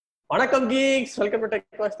வணக்கம் Geeks, welcome to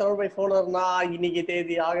டெக்வாஸ் Tamil by ஃபோனர்னா. இன்னைக்கு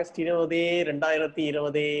தேதி ஆகஸ்ட் 20,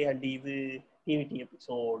 2020 அண்ட் இது டிவிடி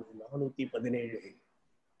எபிசோட் 417.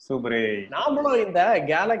 சூப்பரே. நாமளும் இந்த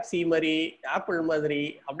கேலக்ஸி மாதிரி ஆப்பிள் மாதிரி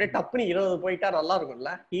அப்படியே டப்புனு 20 போயிட்டா நல்லா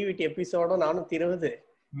இருக்கும்ல. டிவிடி எபிசோடும் 420,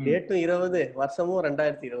 டேட்டும் 20, வருஷமும்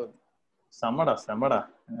 2020. செம்மடா செம்மடா.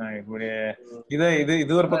 இப்படி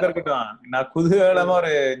இது ஒரு பக்கம் இருக்கட்டும். நான் குதூகலமா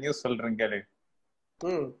ஒரு நியூஸ் சொல்றேன் கேளு.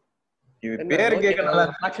 இது பேரு கேட்க நல்லா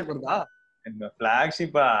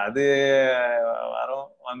பிளாக்ஷிப்பா. அது வரும்,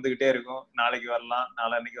 வந்துகிட்டே இருக்கும். நாளைக்கு வரலாம்,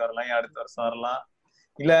 நாளைக்கு வரலாம், அடுத்த வருஷம் வரலாம்.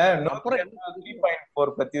 இல்ல Nokia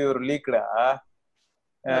 3.4 பத்தி ஒரு லீக்டா.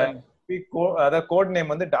 அத கோட்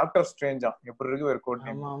நேம் வந்து டாக்டர் ஸ்ட்ரேஞ்சா. எப்படி இருக்கு ஒரு கோட்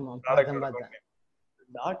நேம்?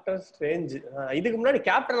 Doctor strange. இதுக்கு முன்னாடி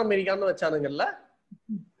கேப்டன் அமெரிக்கான்னு வச்சானுங்கல்ல.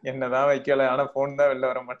 என்னதான் வைக்கல, ஆனா போன் தான்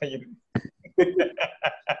வெளில வர மாட்டேங்குது.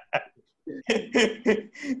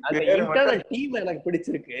 எனக்கு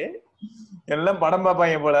பிடிச்சிருக்கு. எல்லாம் படம்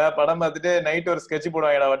பாப்பாங்க போல. படம் பார்த்துட்டு நைட் ஒரு ஸ்கெட்ச்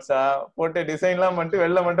போடுவாங்கடா. வாட்ஸா போட்டு டிசைன் எல்லாம் பண்ணிட்டு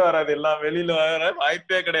வெளில மட்டும் வராது, எல்லாம் வெளியில வர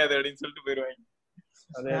வாய்ப்பே கிடையாது அப்படின்னு சொல்லிட்டு போயிருவாங்க.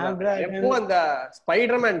 எப்போ அந்த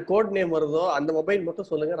ஸ்பைடர்மேன் கோட் நேம் வருதோ அந்த மொபைல் மட்டும்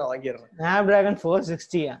சொல்லுங்க, நான் வாங்கிடுறேன். Snapdragon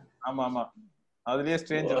 460. ஆமா ஆமா, அதுலயே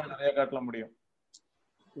ஸ்ட்ரேஞ்ச் எல்லாம் நிறைய காட்டலாம் முடியும்.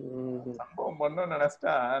 சம்பவம் பண்ணணும்னு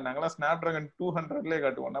நினைச்சிட்டா நாங்களாம் Snapdragon 200லயே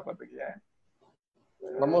காட்டுவோம்னா பாத்துக்கிய.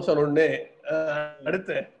 ப்ரமோஷன் உண்டு.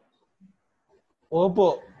 அடுத்து ஓப்போ.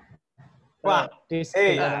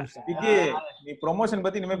 நீ ப்ரமோஷன்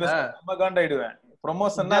பத்தி இனிமே பேச ரொம்ப காண்டாயிடுவேன்.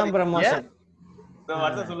 ப்ரமோஷன் தான் ப்ரமோஷன்.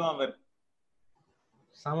 வாட்ஸ்அப் சொல்லுவான் பாரு.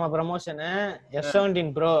 சம promotion. S17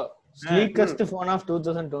 Pro sleekest phone of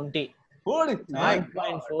 2020.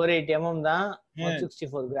 9.48 mm தான்,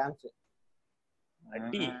 164 grams.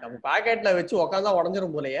 அடி நம்ம பாக்கெட்ல வச்சு உட்கார்ந்தா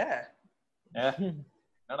உடைஞ்சிரும் போலயே.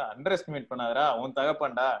 என்னடா அண்டர் எஸ்டிமேட் பண்ணாதடா, உன்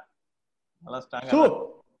தகப்பன்டா. நல்லா ஸ்ட்ராங்கா.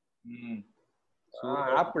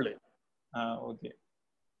 ஆப்பிள். ஓகே.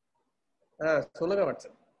 சொல்லுங்க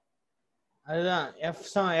வாட்ஸ்அப். அதுதான்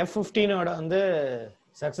F15 ஓட வந்து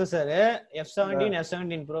சக்சஸர். F17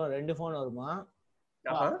 S17 Pro ரெண்டு போன் வருமா.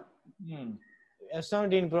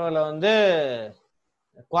 F17 Proல வந்து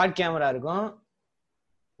குவாட் கேமரா இருக்கும்.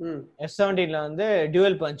 S17ல வந்து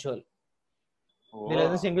டுவல் பஞ்ச் ஹோல். இதுல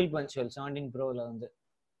வந்து சிங்கிள் பஞ்ச் ஹோல் 17 Proல வந்து.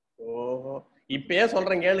 ஓஹோ, இப்பயே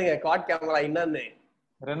சொல்றேன் கேளுங்க. குவாட் கேமரா என்னன்னு.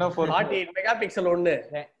 Reno 48 மெகா பிக்சல் ஒன்னு.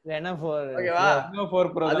 Reno 4. ஓகேவா? Reno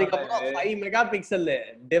 4 Pro. அதுக்கப்புறம் 5 மெகா பிக்சல்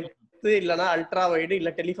டெப்த் இல்லனா அல்ட்ரா வைட்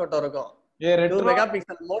இல்ல டெலிஃபோட்டோ இருக்கும். 2 mega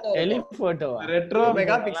pixel mono telephoto. Retro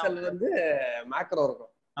mega pixel வந்து மேக்ரோ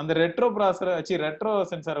இருக்கும். அந்த ரெட்ரோ ப்ராசஸர் வச்சு ரெட்ரோ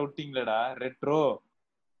சென்சார் விட்டீங்களேடா. ரெட்ரோ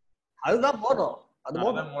அதுதான் மோனோ. அது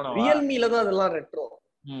மோனோ. ரியல்மில தான் அதெல்லாம் ரெட்ரோ.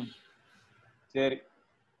 சரி,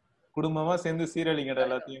 குடும்பமா சேர்ந்து சீரழிங்கடா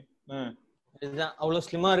எல்லாத்தையும். இதுதான் அவ்வளவு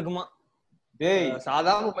ஸ்லிமா இருக்குமா. டேய்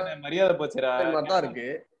சாதாரண மரியாதை போச்சுடா. தான் இருக்கு.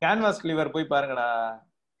 கேன்வாஸ் ஸ்லீவர் போய் பாருங்கடா.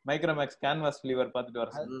 மைக்ரோமேக்ஸ் கேன்வாஸ் ஸ்லீவர் பார்த்துட்டு வர.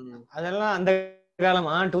 அதெல்லாம் அந்த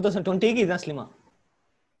காலமா 2020க்கு இதான் ஸ்லிமா.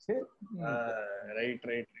 சரி, ரைட்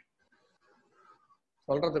ரைட்.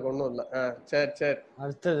 சொல்றதுக்கு ஒண்ணும் இல்ல. சரி சரி.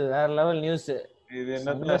 அடுத்தது வேற லெவல் நியூஸ். இது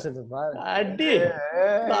என்ன பாரு. அடி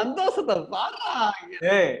சந்தோஷத்தை பாறா.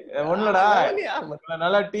 ஏய் ஒண்ணுடா,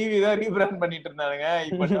 நல்லா டிவி தான் ரீபிராண்ட் பண்ணிட்டு இருந்தானுங்க.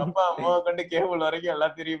 இப்ப அப்பா அம்மா கண்டு கேபிள் வரைக்கும்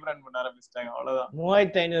எல்லாத்தையும் ரீபிராண்ட் பண்ண ஆரம்பிச்சிட்டாங்க. அவ்வளவுதான்.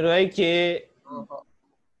 3500 ரூபாய்க்கு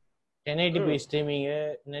 1080p streaming,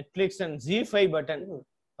 Netflix and Z5 button.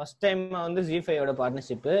 First time வந்து Z5 ஓட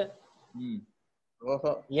பார்ட்னர்ஷிப்.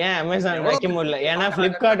 ஓஹோ, ஏன் அமேசான் வைக்க முடியல? ஏன்னா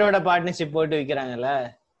பிளிப்கார்ட்டோட பார்ட்னர்ஷிப் போட்டு விக்கிறாங்கல்ல.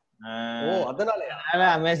 ஓ அதனால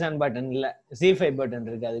அமேசான் பட்டன் இல்ல, Z5 பட்டன்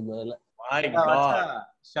இருக்கு அதுக்கு பதிலா.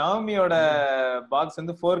 ஷாமியோட பாக்ஸ்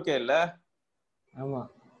வந்து 4K இல்ல. ஆமா,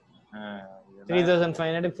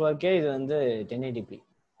 3500 4K. இது வந்து 1080p.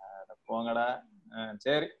 போங்கடா.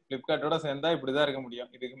 சரி, பிளிப்கார்ட்டோட சேர்ந்தா இப்படிதான் இருக்க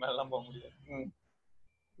முடியும். இதுக்கு மேல எல்லாம் போக முடியாது.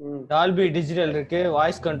 டால்பி டிஜிட்டல் இருக்கு,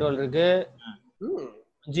 வாய்ஸ் கண்ட்ரோல் இருக்கு,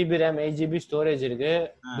 GB RAM 8GB ஸ்டோரேஜ் இருக்கு,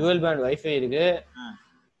 டுவல் பேண்ட் வைஃபை இருக்கு,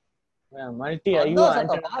 மல்டி ஐஓ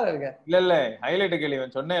ஆண்டனா இருக்கு. இல்ல ஹைலைட் கேள்வி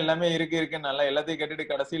சொன்ன எல்லாமே இருக்கு நல்லா எல்லாத்தையும் கேட்டுட்டு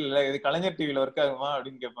கடைசியில் இல்ல இது கலைஞர் டிவில ஒர்க் ஆகுமா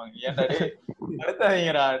அப்படின்னு கேட்பாங்க. ஏன்டா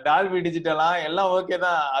அடுத்தாங்கடா, டால்பி டிஜிட்டலா எல்லாம் ஓகே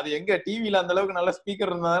தான். அது எங்க டிவில அந்த அளவுக்கு நல்ல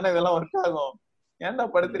ஸ்பீக்கர் இருந்தா தானே இதெல்லாம் ஒர்க் ஆகும். ஏன்டா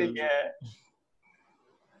படுத்துறீங்க?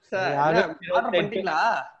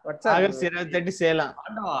 ஆகஸ்ட் 28 சேலாம்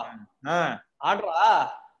ஆர்டரா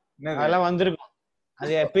அதெல்லாம் வந்திருக்கும்.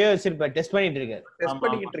 அது எப்பயோ வச்சிருப்பாரு, டெஸ்ட் பண்ணிட்டு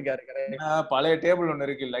இருக்காரு. பழைய டேபிள் ஒண்ணு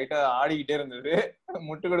இருக்கு, லைட்டா ஆடிக்கிட்டே இருந்தது.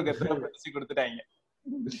 முட்டு கொடுக்க பிடிச்சு கொடுத்துட்டாங்க.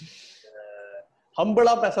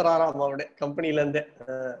 ஹம்பிளா பேசுறாராம் அவனே கம்பெனில இருந்து.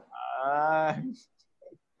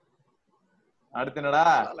 அடுத்து என்னடா?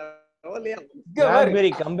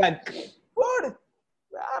 BlackBerry comeback.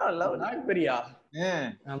 வேற லெவல். BlackBerry-யா?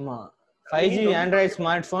 ஆமா, 5G Android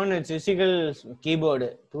smart phone with physical keyboard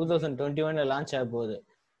 2021 launch ஆக போகுது.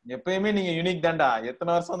 எப்பயுமே நீங்க யூனிக் தான்டா, எத்தனை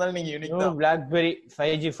வருஷம் இருந்தாலும் நீங்க யூனிக் தான். BlackBerry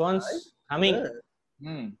 5G phones coming.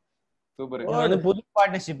 Super. இது வந்து புது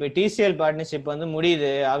பார்ட்னர்ஷிப், TCL பார்ட்னர்ஷிப் வந்து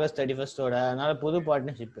முடியுது ஆகஸ்ட் 31 ஓட. அதனால புது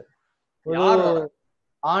பார்ட்னர்ஷிப்,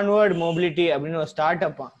 ஆன்வர்ட் மொபிலிட்டி அப்படின்னு ஒரு ஸ்டார்ட்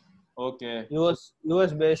அப்பா. ஓகே.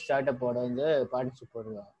 யூஎஸ் பேஸ்ட் ஸ்டார்ட் அப்போட வந்து பார்ட்னர்ஷிப்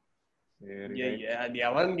போடுறாங்க. அது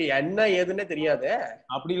எவங்க என்ன ஏதுன்னே தெரியாது.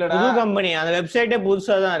 அப்படி இல்லடா, புது கம்பெனி, அந்த வெப்சைட்டே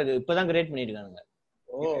புதுசா தான் இருக்கு, இப்பதான் கிரியேட் பண்ணிருக்காங்க.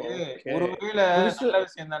 ஒரு வகையில நல்ல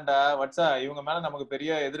விஷயம் தான்டா வட்சா. இவங்க மேல நமக்கு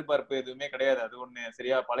பெரிய எதிர்பார்ப்பு எதுவுமே கிடையாது. அது ஒண்ணு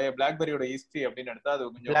சரியா. பழைய பிளாக்பெரியோட ஹிஸ்டரி அப்படின்னு எடுத்தா அது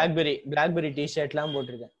கொஞ்சம் பிளாக்பெரி டி-ஷர்ட் எல்லாம்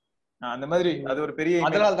போட்டிருக்கேன் அந்த மாதிரி. அது ஒரு பெரிய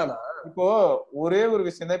அதனால தானா இப்போ ஒரே ஒரு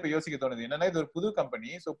விஷயம் தான் இப்ப யோசிக்க தோணுது. என்னன்னா, இது ஒரு புது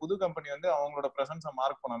கம்பெனி. சோ புது கம்பெனி வந்து அவங்களோட பிரசன்ஸை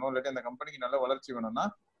மார்க் பண்ணணும், இல்லாட்டி அந்த கம்பெனிக்கு நல்ல வளர்ச்சி வேணும்னா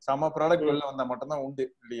சம ப்ராடக்ட் வெளில வந்தா மட்டும் தான் உண்டு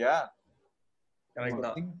இல்லையா?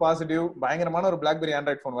 Think positive. பயங்கரமான ஒரு பிளாக்பெரி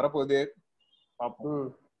ஆண்ட்ராய்ட் போன் வரப்போகுது, பாப்போம்.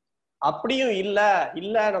 அப்படியும் இல்ல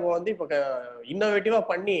நம்ம வந்து இப்ப இன்னோவேட்டிவா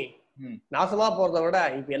பண்ணி நாசமா போறத விட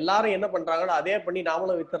இப்ப எல்லாரும் என்ன பண்றாங்களோ அதே பண்ணி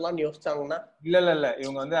நாமளும் வித்தரலாம்னு யோசிச்சாங்கன்னா, இல்ல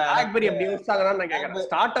இவங்க வந்து BlackBerry அப்படி யோசிச்சாங்கன்னா நான் கேக்குறேன்.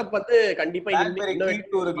 ஸ்டார்ட் அப் வந்து கண்டிப்பா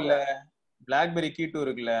BlackBerry Key 2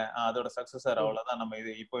 இருக்குல்ல, அதோட சக்சஸர். அவ்வளவுதான். நம்ம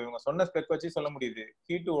இது இப்போ இவங்க சொன்ன ஸ்பெக் வச்சு சொல்ல முடியுது.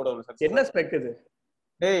 Key 2 ஓட ஒரு சக்சஸர். என்ன ஸ்பெக் இது?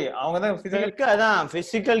 டேய் அவங்க தான்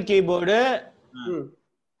physical keyboard,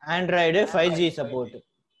 Android, 5G support.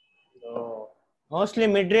 Mostly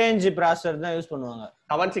mid range processor தான் யூஸ் பண்ணுவாங்க.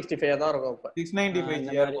 765 தான் இருக்கும். இப்ப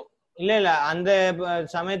 695 இருக்கும். இல்ல அந்த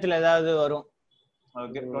சமயத்துல ஏதாவது வரும்.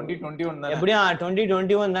 ஓகே. 2021 தான? எப்படியா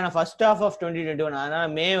 2021 தான, ஃபர்ஸ்ட் ஹாஃப் ஆஃப் 2021. அதனால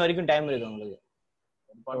மே வரைக்கும் டைம் இருக்கு உங்களுக்கு.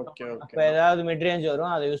 ஓகே. அப்ப ஏதாவது மிட் ரேஞ்ச்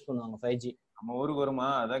வரும், அதை யூஸ் பண்ணுவாங்க 5G. நம்ம ஊருக்கு வருமா?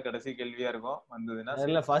 அதான் கடைசி கேள்வியா இருக்கும். வந்ததுன்னா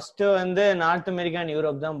இல்ல, ஃபர்ஸ்ட் வந்து நார்த் அமெரிக்கா அண்ட்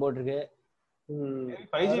யூரோப் தான் போட்டுருக்கு.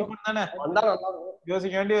 5G போன் தானே வந்தா நல்லா இருக்கும்.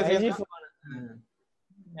 யோசிக்க வேண்டிய விஷயம்.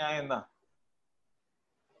 நியாயம் தான்.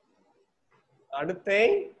 அடுத்து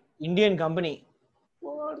Indian company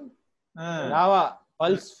lava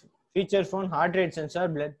pulse feature phone, heart rate sensor,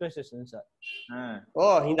 blood pressure sensor.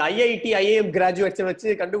 இந்த IIT IIM கிராஜுவேட்ஸ் வச்சு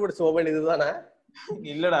கண்டுபிடிச்ச மொபைல் இதுதானே?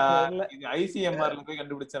 இல்லடா, இது ICMRல போய்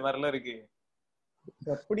கண்டுபிடிச்ச மாதிரிலாம் இருக்கு.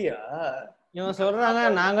 அப்படியா? இவங்க சொல்றாங்க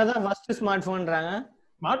நாங்க தான் ஃபர்ஸ்ட் ஸ்மார்ட் போன்றாங்க.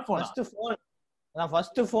 Smart phone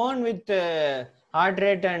first phone with heart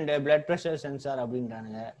rate and blood pressure sensor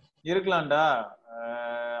அப்படின்றானுங்க. இருக்கலாம்டா.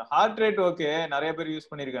 ஹார்ட் ரேட் ஓகே, நிறைய பேர் யூஸ்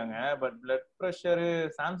பண்ணிருக்காங்க. பட் பிளட் பிரஷர்,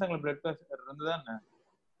 சாம்சங்ல பிளட் பிரஷர் இருந்ததா என்ன?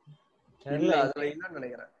 தெரியல, அதுல என்ன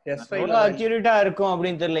நினைக்கிறேன். எவ்வளவு அக்யூரேட்டா இருக்கும்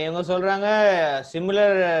அப்படின்னு தெரியல. இவங்க சொல்றாங்க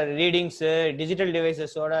சிமிலர் ரீடிங்ஸ், டிஜிட்டல்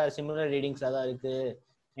டிவைசஸோட சிமிலர் ரீடிங்ஸ் அதான் இருக்கு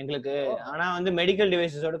எங்களுக்கு. ஆனா வந்து மெடிக்கல்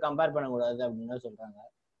டிவைசஸோட கம்பேர் பண்ண கூடாது அப்படின்னு சொல்றாங்க.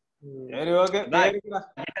 சரி, ஓகே.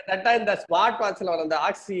 கிட்டத்தட்ட இந்த ஸ்மார்ட் வாட்ச்ல வர அந்த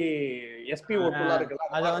ஆக்சி எஸ்பி ஓட்டுலாம் இருக்குல்ல,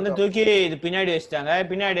 அத வந்து தூக்கி இது பின்னாடி வச்சிட்டாங்க.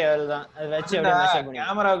 பின்னாடி அதுதான் அது வச்சு அப்படியே மெஷர் பண்ணி,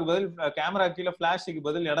 கேமராக்கு பதில் கேமரா கீழ ஃபிளாஷுக்கு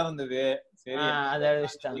பதில் இடம் இருந்தது. சரி, அத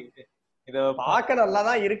வச்சிட்டாங்க. இத பார்க்க நல்லா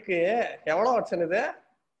தான் இருக்கு. எவ்வளவு வருஷன் இது?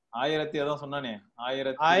 1000 அதான் சொன்னானே,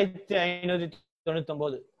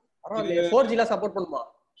 1599. 4G ல சப்போர்ட் பண்ணுமா?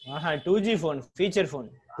 2G phone, feature phone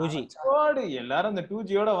 2G. எல்லாரும் இந்த 2G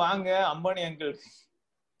யோட வாங்க Ambani uncle.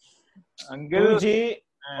 2G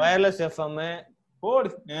wireless FM,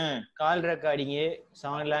 call recording,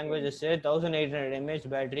 7 languages, 1800 mAh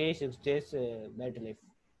battery, 6 days battery life.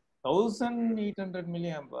 1800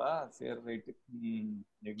 மில்லியாம்பா. சரி, ரைட்.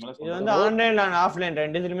 இது வந்து ஆன்லைன் அண்ட் ஆஃப்லைன்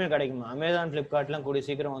ரெண்டுலயுமே கிடைக்குமா? அமேசான், பிளிப்கார்ட்லாம் கூடிய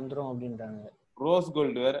சீக்கிரம் வந்துரும் அப்படின்றாங்க. ரோஸ்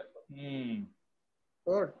கோல்ட் வேற.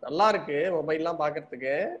 நல்லா இருக்கு மொபைல்லாம்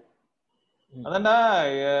பாக்குறதுக்கு. அதான்டா,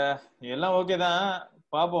 எல்லாம் ஓகே தான்.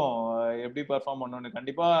 பாப்போம் எப்படி பெர்ஃபார்ம் பண்ணனும்னு.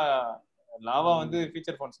 கண்டிப்பா லாவா வந்து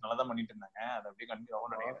ஃபீச்சர் ஃபோன்ஸ் நல்லா தான் பண்ணிட்டு இருந்தாங்க. அது அப்படியே கண்டிப்பா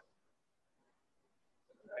ஆகும் நினைக்கிறேன்.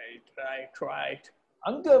 ரைட்.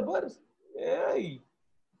 அங்க பார். ஏய்,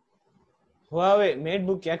 Huawei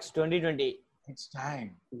MateBook X 2020. It's time.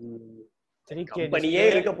 3K கம்பெனியே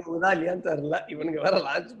இருக்க போகுதா இல்லையான்னு தெரியல. இவனுங்க வேற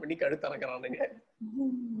லான்ச் பண்ணி கழுத்து அறக்குறானுங்க.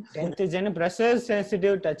 10th gen pressure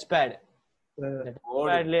sensitive touchpad.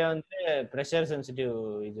 டச்பேட்லயே வந்து பிரஷர் சென்சிட்டிவ்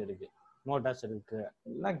இது இருக்கு, மோட்டார்ஸ் இருக்கு.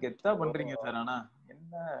 எல்லாம் கெத்தா பண்றீங்க சார். ஆனா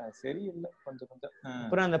என்ன சரியில்லை கொஞ்சம்.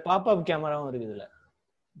 அப்புறம் அந்த பாப்அப் கேமராவும் இருக்கு இதுல.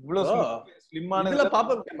 இவ்வளவு ஸ்லிம்மான இதுல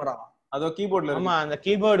பாப்அப் கேமரா? அதோ கீபோர்ட்ல இருக்கு. ஆமா, அந்த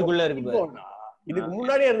கீபோர்டுக்குள்ள இருக்கு பாரு. இதுக்கு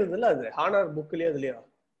முன்னாடியே இருந்ததுல அது ஹானர் புக்லயே அதுலயா?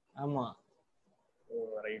 ஆமா.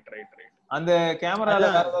 ரைட். அந்த கேமரால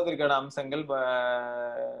வேற ஏதாவது இருக்காடா அம்சங்கள்?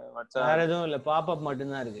 வேற எதுவும் இல்ல, பாப்அப்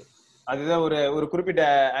மட்டும் தான் இருக்கு. அதுதான் ஒரு குறிப்பிட்ட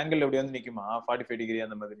ஆங்கிள் அப்படி வந்து நிக்குமா? 45 டிகிரி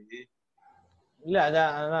அந்த மாதிரி இல்ல.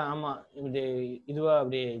 அதான் ஆமா, இதுவா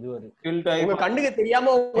அப்படியே இதுவா இருக்கு. உங்க கண்ணுக்கு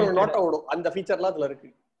தெரியாம உங்களுக்கு நோட்ட ஓடும். அந்த ஃபீச்சர்லாம் அதுல இருக்கு.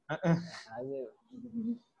 அது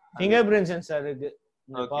ஃபிங்கர் பிரிண்ட் சென்சார் இருக்கு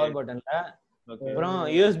இந்த பவர் பட்டன்ல. அப்புறம்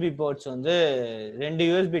யூஎஸ்பி போர்ட்ஸ் வந்து 2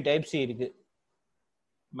 யூஎஸ்பி டைப் சி இருக்கு.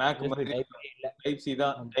 மேக் டைப் சி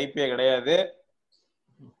தான், டைப் ஏ கிடையாது.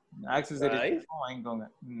 ஆக்சஸரீஸ் வாங்கிக்கோங்க.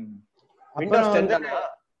 விண்டோஸ் 10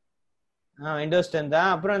 தானா? விண்டோஸ் 10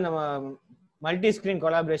 தான். அப்புறம் இந்த மல்டி ஸ்கிரீன்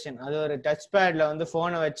கொலாபரேஷன், அது ஒரு டச் பேட்ல வந்து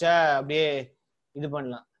போனை வச்சா அப்படியே இது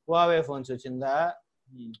பண்ணலாம். Huawei போன்ஸ் வச்சிருந்தா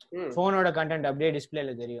போனோட கண்டென்ட் அப்படியே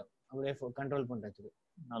டிஸ்பிளேல தெரியும், அப்படியே கண்ட்ரோல் பண்றதுக்கு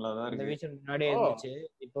நல்லாதான் இந்த இருக்கு. ஃபீச்சர் முன்னாடியே இருந்துச்சு.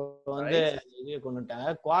 இப்போ வந்து இது கொண்டுட்டாங்க.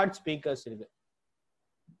 குவாட் ஸ்பீக்கர்ஸ் இருக்கு.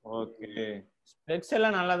 ஓகே, ஸ்பெக்ஸ்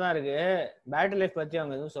எல்லாம் நல்லா தான் இருக்கு. பேட்டரி லைஃப் பத்தி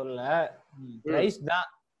அவங்க எதுவும் சொல்லல. பிரைஸ் தான்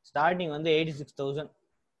ஸ்டார்டிங் வந்து 86,000.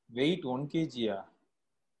 வெயிட் 1 kgயா?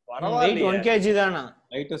 வெயிட் 1 kg தானா?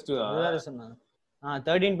 லைட்டஸ்ட் அதுதான் சொன்னாங்க.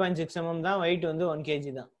 13.6 mm தான், வெயிட் வந்து 1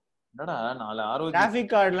 kg தான். என்னடா 4 ROG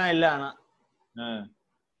கிராஃபிக் கார்டுலாம் இல்ல, ஆனா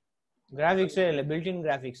கிராபிக்ஸே இல்ல, பில்ட் இன்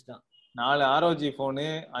கிராபிக்ஸ் தான். 4 ROG போனு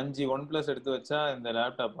 5 OnePlus எடுத்து வச்சா இந்த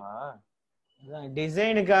லேப்டாப்பா?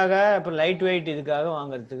 டிசைனுக்காக, அப்புறம் லைட் வெயிட் இதுக்காக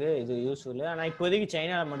வாங்குறதுக்கு இது யூஸ்ஃபுல். ஆனா இப்போதைக்கு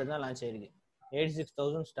சைனால மட்டும் தான் லான்ச் ஆயிருக்கு.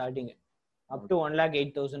 86,000 ஸ்டார்டிங், அப் டு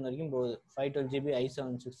 1,08,000 வரைக்கும் போகுது. 512GB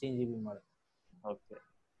i7 16GB model. Okay,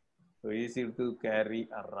 so easy to carry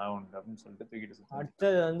around அப்படினு சொல்லிட்டு தூக்கிட்டு சுத்து. அடுத்து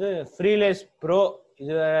வந்து ஃப்ரீலேஸ் ப்ரோ,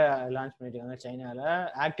 இது வேற லான்ச் பண்ணிருக்காங்க சைனால.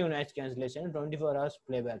 Active noise cancellation, 24 hours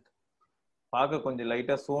playback. பார்க்க கொஞ்சம்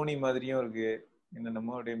லைட்டா சோனி மாதிரியும் இருக்கு,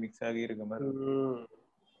 என்னென்னமோ அப்படியே மிக்ஸ் ஆகி இருக்க மாதிரி.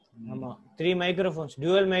 ஆமா, 3 microphones,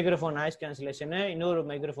 dual microphone noise cancellation. இன்னொரு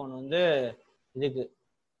மைக்ரோஃபோன் வந்து இதுக்கு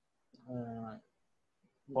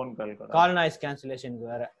ஃபோன் கால் நாய்ஸ்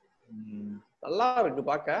கேன்சலேஷனுக்கு வேற. நல்லா இருக்கு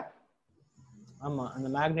பாக்க. ஆமா, அந்த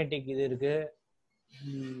மேக்னெட்டிக் இது இருக்கு.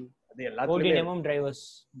 அது எல்லாத்துலயும் 14 mm drivers.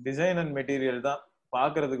 Design and material தான்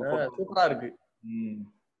பாக்குறதுக்கு சூப்பரா இருக்கு.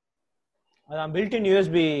 அதான் பில்ட் இன்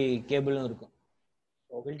யூஎஸ்பி கேபிளும் இருக்கும்.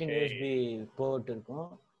 பில்ட் இன் யூஎஸ்பி போர்ட் இருக்கும்.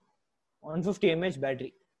 150 mAh பேட்டரி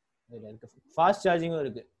இதுல இருக்கு. ஃபாஸ்ட் சார்ஜிங்கும்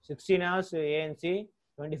இருக்கு. 16 hours ANC,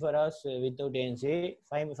 24 hours without ANC,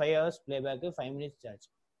 5 hours playback, 5 minutes charge.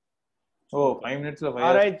 ஓ 5 minutesல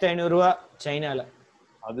 6500 ரூபாய் சைனால.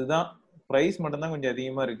 அதுதான் பிரைஸ் மட்டும் தான் கொஞ்சம்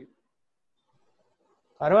அதிகமா இருக்கு.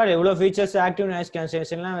 பரவாயில்ல, இவ்வளவு ஃபீச்சர்ஸ், ஆக்டிவ் நாய்ஸ்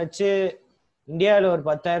கேன்சலேஷன்லாம் வச்சு இந்தியாவில் ஒரு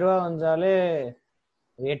 10,000 ரூபாய் வந்தாலே,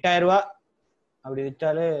 8,000 ரூபாய் அப்படி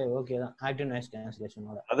வித்தாலே ஓகே தான் ஆக்டிவ் நாய்ஸ்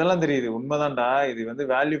கேன்சலேஷனோட. அதெல்லாம் தெரியுது, உண்மைதான்டா. இது வந்து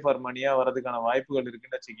வேல்யூ ஃபார் மணியா வரதுக்கான வாய்ப்புகள்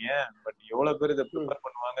இருக்குன்னு வச்சுக்கீங்க. பட் எவ்வளவு பேர் இதை ப்ரிஃபர்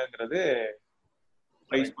பண்ணுவாங்கங்கிறது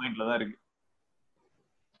பிரைஸ் பாயிண்ட்ல தான் இருக்கு.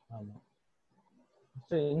 ஆமா,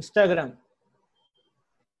 இன்ஸ்டாகிராம்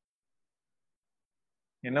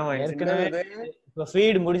என்னவா ஏற்கனவே இப்போ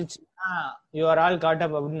ஃபீட் முடிஞ்சுச்சுன்னா யுவர் ஆல் காட்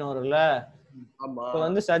அப் அப்படின்னு வரும்ல, இப்போ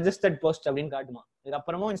வந்து சஜஸ்டட் போஸ்ட் அப்படின்னு காட்டுமா.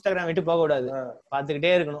 இதுக்கப்புறமும் இன்ஸ்டாகிராம் விட்டு போக கூடாது,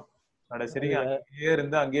 பாத்துக்கிட்டே இருக்கணும். சரி, அங்கேயே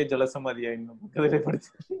இருந்து அங்கேயே ஜலசமாதியா இன்னும் புத்தகத்திலே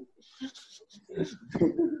படிச்சு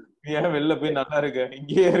ஏன் வெளில போய் நல்லா இருக்க,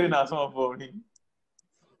 இங்கேயே இரு நாசமா போ அப்படின்னு.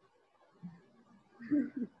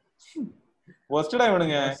 ஒஸ்டடா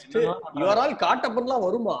இவனுங்க. யுவர் ஆல் காட் அப்லாம்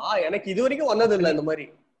வருமா? எனக்கு இது வரைக்கும் வந்தது இல்ல இந்த மாதிரி.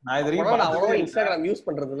 நான் இது வரைக்கும் அவ்வளவா இன்ஸ்டாகிராம் யூஸ்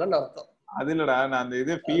பண்றது இல்லன்னு அர்த்தம். அது இல்லடா, நான் அந்த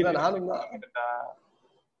இது ஃபீல் நானும்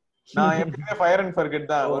நான் எப்பவுமே ஃபயர் அண்ட்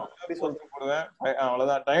ஃபர்கெட் தான். ஒரு ஸ்டோரி சொல்லிட்டு போடுவேன்,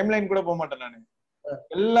 அவ்வளவுதான். டைம்லைன் கூட போக மாட்டேன் நானு.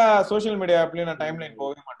 எல்லா சோஷியல் மீடியா ஆப்லயும் நான் டைம்லைன்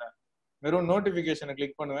போகவே மாட்டேன். வெறும் நோட்டிபிகேஷனை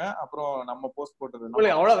கிளிக் பண்ணுவேன், அப்புறம் நம்ம போஸ்ட் போட்டது.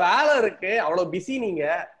 அவ்வளவு வேலை இருக்கு, அவ்வளவு பிஸி. நீங்க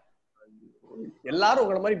எல்லாரும்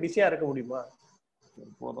உங்களை மாதிரி பிஸியா இருக்க முடியுமா?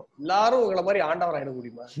 போதும், எல்லாரும் உங்களை மாதிரி ஆண்டவர் ஆயிட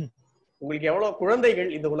முடியுமா? உங்களுக்கு எவ்வளவு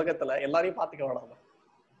குழந்தைகள் இந்த உலகத்துல, எல்லாரையும் பாத்துக்க வேணாமா?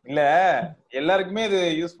 இல்ல, எல்லாருக்குமே இது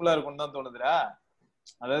யூஸ்ஃபுல்லா இருக்கும்னு தான் தோணுதுடா.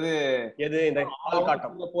 அதாவது எது இந்த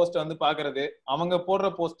போஸ்ட் வந்து பாக்குறது, அவங்க போடுற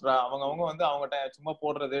போஸ்டரா, அவங்க வந்து அவங்க சும்மா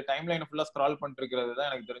போடுறது, டைம் லைன் ஃபுல்லா ஸ்க்ரால் பண்ணிட்டு இருக்கிறது தான்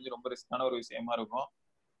எனக்கு தெரிஞ்சு ரொம்ப ரிஸ்கான ஒரு விஷயமா இருக்கும்.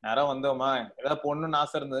 நேரம் வந்தோமா, ஏதாவது பொண்ணுன்னு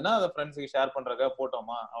ஆசை இருந்ததுன்னா அதை ஃப்ரெண்ட்ஸுக்கு ஷேர் பண்றதுக்காக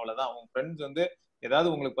போட்டோமா, அவ்வளவுதான். உங்க ஃப்ரெண்ட்ஸ் வந்து ஏதாவது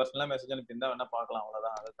உங்களுக்கு பர்சனலா மெசேஜ் அனுப்பியிருந்தா வேணா பாக்கலாம்,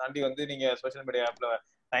 அவ்வளவுதான். அதை தாண்டி வந்து நீங்க சோஷியல் மீடியா ஆப்ல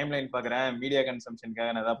டைம் லைன் பாக்குறேன், மீடியா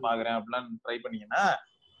கன்சம்ஷனுக்காக நான் ஏதாவது பாக்குறேன் அப்படிலாம் ட்ரை பண்ணீங்கன்னா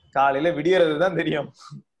காலையில விடியறதுதான் தெரியும்,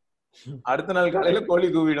 அடுத்த நாள் காலையில கோழி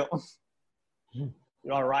கூவிடும்.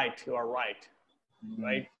 You are right.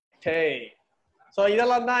 Right. Hey. So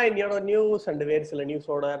இதெல்லாம் தான் என்னோட நியூஸ் அண்ட் வேறு சில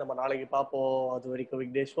நியூஸோட நம்ம நாளைக்கு பார்ப்போம். அது வரைக்கும்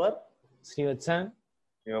விக்னேஸ்வர், ஸ்ரீவத்சன்,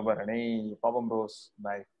 யோபரணி, பாபம் ரோஸ்,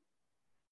 பை.